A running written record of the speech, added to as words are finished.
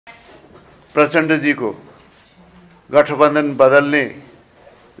प्रचण्डजीको गठबन्धन बदल्ने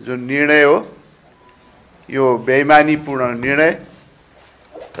जुन निर्णय हो यो बेइमानीपूर्ण निर्णय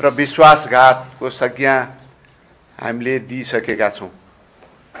र विश्वासघातको संज्ञा हामीले दिइसकेका छौँ।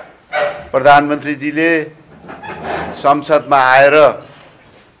 प्रधानमन्त्रीजीले संसदमा आएर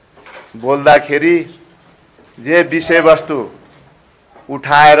बोल्दाखेरि जे विषयवस्तु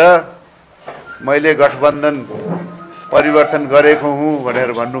उठाएर मैले गठबन्धन परिवर्तन गरेको हुँ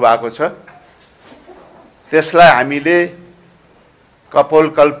भनेर भन्नुभएको छ, त्यसलाई हामीले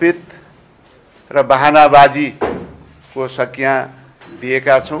कपोलकल्पित र बहानाबाजीको संज्ञा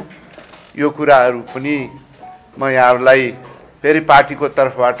दिएका छौँ। यो कुराहरू पनि म यहाँहरूलाई फेरि पार्टीको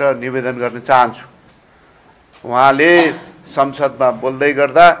तर्फबाट निवेदन गर्न चाहन्छु। उहाँले संसदमा बोल्दै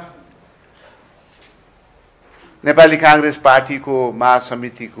गर्दा नेपाली कांग्रेस पार्टीको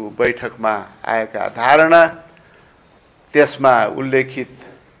महासमितिको बैठकमा आएका धारणा, त्यसमा उल्लेखित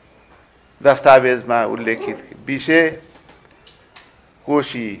दस्तावेजमा उल्लेखित विषय,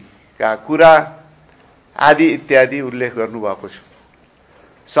 कोशीका कुरा आदि इत्यादि उल्लेख गर्नुभएको छ।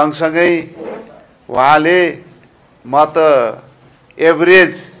 सँगसँगै उहाँले म त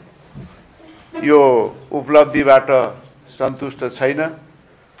एभरेज यो उपलब्धिबाट सन्तुष्ट छैन,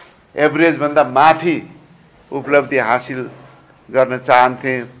 एभरेज भन्दा माथि उपलब्धि हासिल गर्न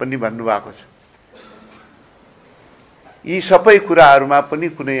चाहन्थे पनि भन्नुभएको छ। यी सबै कुराहरूमा पनि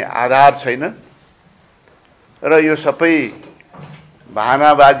कुनै आधार छैन र यो सबै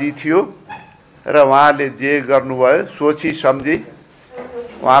बहानाबाजी थियो र उहाँले जे गर्नुभयो सोची सम्झी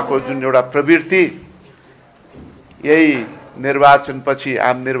उहाँको जुन एउटा प्रवृत्ति यही निर्वाचनपछि,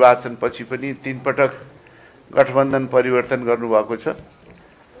 आम निर्वाचनपछि पनि 3 पटक गठबन्धन परिवर्तन गर्नुभएको छ।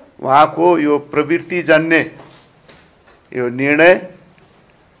 उहाँको यो प्रवृत्तिजन्य यो निर्णय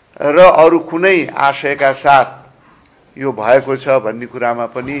र अरू कुनै आशयका साथ यो भएको छ भन्ने कुरामा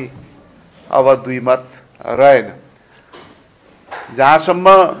पनि अब दुईमत रहेन। जहाँसम्म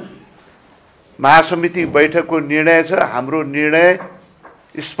महासमिति बैठकको निर्णय छ, हाम्रो निर्णय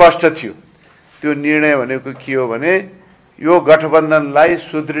स्पष्ट थियो। त्यो निर्णय भनेको के हो भने यो गठबन्धनलाई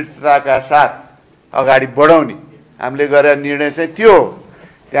सुदृढताका साथ अगाडि बढाउने हामीले गरेका निर्णय चाहिँ त्यो हो।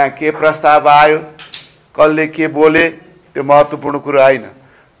 त्यहाँ के प्रस्ताव आयो, कसले के बोले, त्यो महत्त्वपूर्ण कुरा होइन।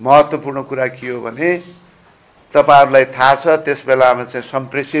 महत्त्वपूर्ण कुरा के हो भने तपाईहरुलाई थाहा छ त्यस बेलामा चाहिँ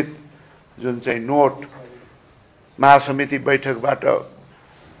सम्प्रेषित जुन चाहिँ नोट महासमिति बैठकबाट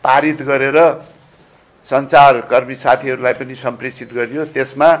पारित गरेर सञ्चारकर्मी साथीहरूलाई पनि सम्प्रेषित गरियो।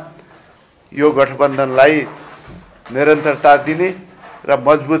 त्यसमा यो गठबन्धनलाई निरन्तरता दिने र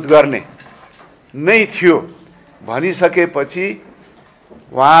मजबुत गर्ने नै थियो भनिसकेपछि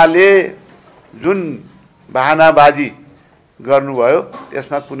उहाँले जुन बहानाबाजी गर्नुभयो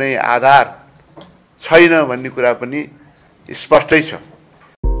त्यसमा कुनै आधार छैन भन्ने कुरा पनि स्पष्टै छ।